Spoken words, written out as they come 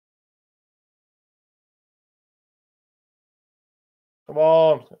Come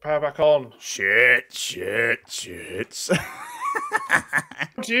on, power back on. Shit.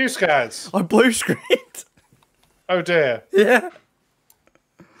 What do you, Scans? I blue screened. Oh dear. Yeah.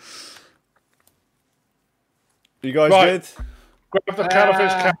 You guys good? Grab the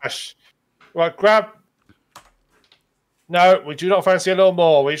counterfeit's cash. Right, grab. No, we do not fancy a little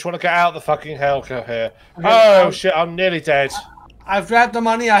more. We just want to get out of the fucking hell here. Okay, shit, I'm nearly dead. I've grabbed the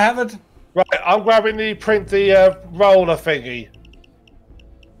money, I have it. Right, I'm grabbing the roller thingy.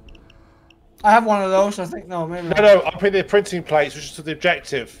 I have one of those, I think. No, maybe not. No, I'm putting the printing plates, which is the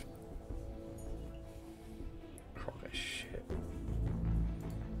objective. Shit.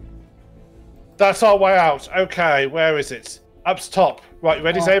 That's our way out. Okay, where is it? Up top. Right, you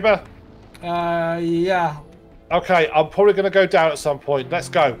ready, Saber? Yeah. Okay, I'm probably going to go down at some point. Let's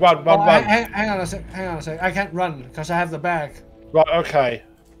go. Run. Hang on a sec. I can't run, because I have the bag. Right, okay.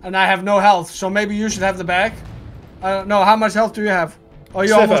 And I have no health, so maybe you should have the bag. I don't know, how much health do you have? Oh,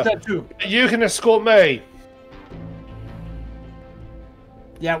 you're almost dead too. You can escort me.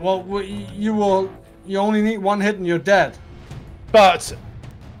 Yeah, well, you only need one hit and you're dead. But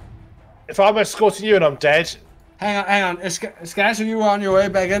if I'm escorting you and I'm dead... Hang on. Skaz, are you on your way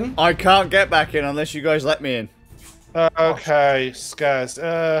back in? I can't get back in unless you guys let me in. Okay,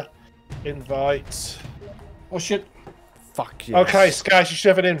 Skaz. Invite. Oh, shit. Fuck you. Okay, Skaz, you should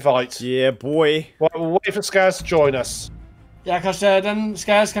have an invite. Yeah, boy. Right, we'll wait for Skaz to join us. Yeah, because then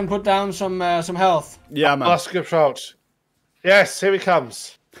Skaz can put down some health. Yeah, man. That's a good approach. Yes, here he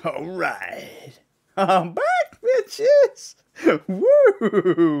comes. Alright. I'm back, bitches.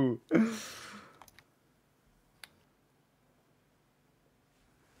 Woo!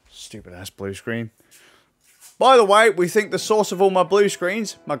 Stupid ass blue screen. By the way, we think the source of all my blue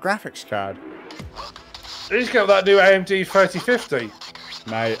screens, my graphics card. He's got that new AMD 3050.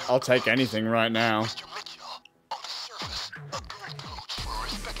 Mate, I'll take anything right now.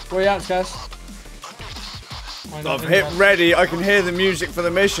 Where you at, Skaz? I've hit ready. I can hear the music for the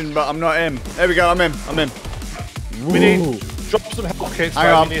mission, but I'm not in. There we go. I'm in. We need drop some health kits.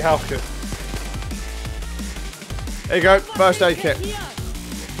 Hang on. We need health kit. There you go. First aid kit.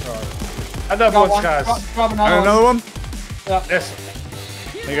 Right. Another one, Skaz. Grab another one. Yeah. Yes.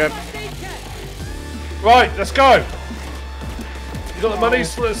 There you go. Right, let's go. You got the money,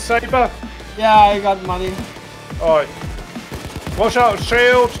 Saber? Yeah, I got money. All right. Watch out,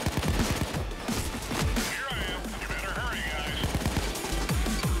 shield.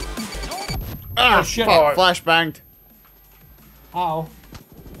 Ah, shit. Fuck, flashbanged. Ow.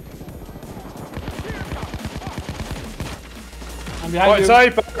 I'm behind you.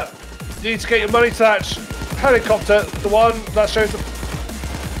 Saber, you need to get your money to that helicopter, the one that shows the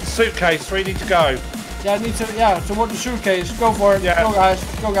suitcase where you need to go. Yeah, I need to, toward the suitcase. Go for it. Yeah. Go,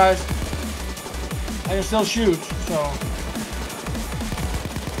 guys. I can still shoot, so.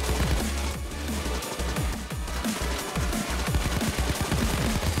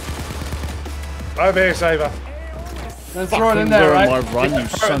 Over here, Saber. Then throw it in there, right? My run, you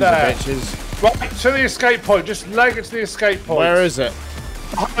sons of bitches. Right, to the escape point. Just leg it to the escape point. Where is it?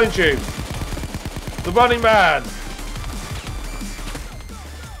 Behind you. The running man.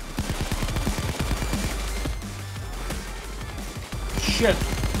 Shit.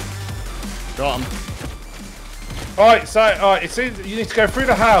 Got him. Alright, it seems you need to go through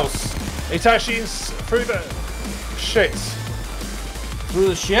the house. It's actually through the shit. Through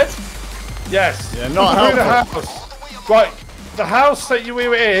the shit? Yes. Yeah, not through the helpful. house. Right, the house that you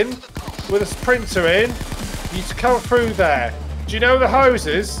were in, with a printer in, you need to come through there. Do you know where the hose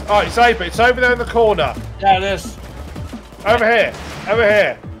is? Alright, Saber, it's over there in the corner. Yeah, it is. Over here.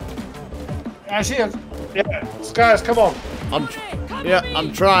 I see it. Yeah, Skaz, come on.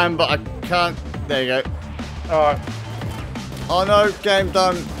 I'm trying, but I can't. There you go. Alright. Oh no, game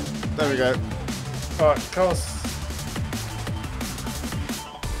done. There we go. Alright, come on.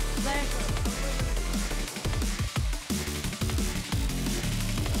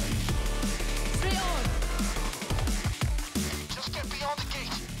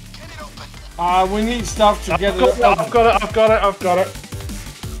 We need stuff to get it. I've got it.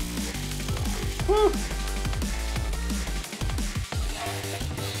 Woo.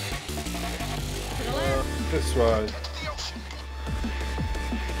 This way.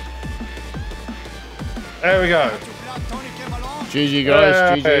 There we go. GG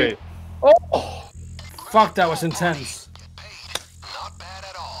guys, hey. GG. Oh! Fuck, that was intense. Not bad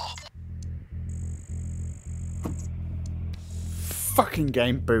at all. Fucking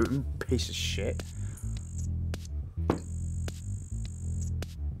game booting, piece of shit.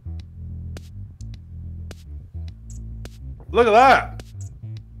 Look at that.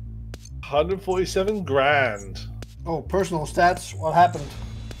 147 grand. Oh, personal stats. What happened?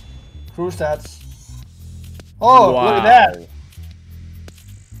 Crew stats. Oh, look at that.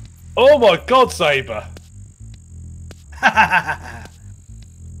 Oh my God, Saber.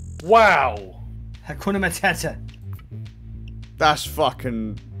 Wow. Hakuna Matata. That's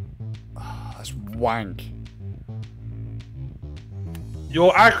fucking... that's wank.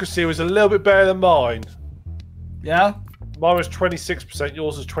 Your accuracy was a little bit better than mine. Yeah? Mine was 26%,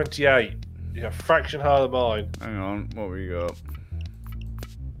 yours was 28%. Yeah, a fraction higher than mine. Hang on, what we got?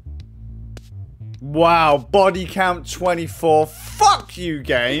 Wow, body count 24. Fuck you,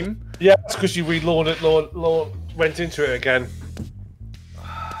 game. Yeah, that's because you went into it again.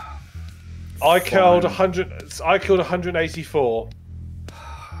 I killed 184.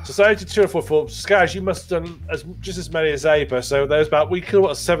 So 82 and 44. Scaz, you must have done just as many as Aber. So there's we killed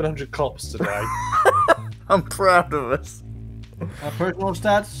what, 700 cops today. I'm proud of us. Personal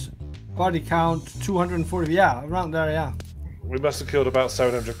stats. Body count 240. Yeah, around there, yeah. We must have killed about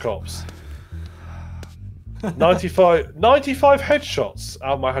 700 cops. 95 headshots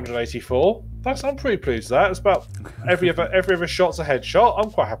out of my 184. I'm pretty pleased with that. It's about every other shot's a headshot.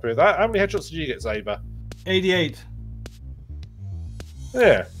 I'm quite happy with that. How many headshots did you get, Saber? 88.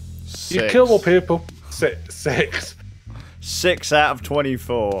 Yeah. 6. You kill more people. 6. 6 out of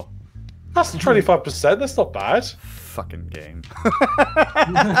 24. That's 25%. That's not bad. Fucking game.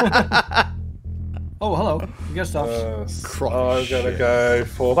 Oh, hello. You get stuff. I'm gonna go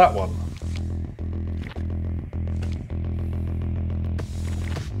for that one.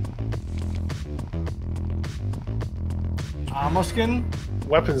 Armor skin.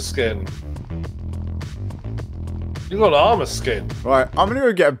 Weapon skin. You got an armor skin. Right, I'm gonna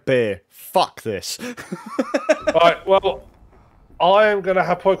go get a beer. Fuck this. Right, well, I am gonna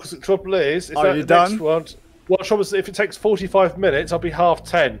have point because the trouble is Are you done? Well, trouble is if it takes 45 minutes, I'll be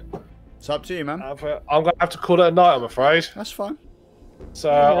 10:30. It's up to you, man. I'm gonna have to call it a night, I'm afraid. That's fine.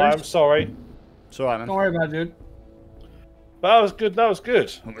 So I'm sorry. It's alright, man. Don't worry about it, dude. But that was good. That was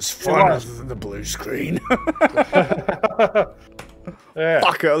good. It was fun other than the blue screen. Yeah.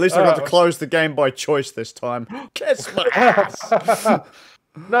 Fuck it, at least I got to close the game by choice this time. Kiss my ass.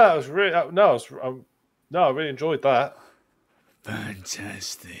 No, it was really. No, I really enjoyed that.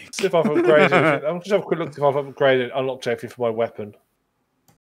 Fantastic. See if I've upgraded. I'm just have a quick look if I've upgraded, unlocked everything for my weapon.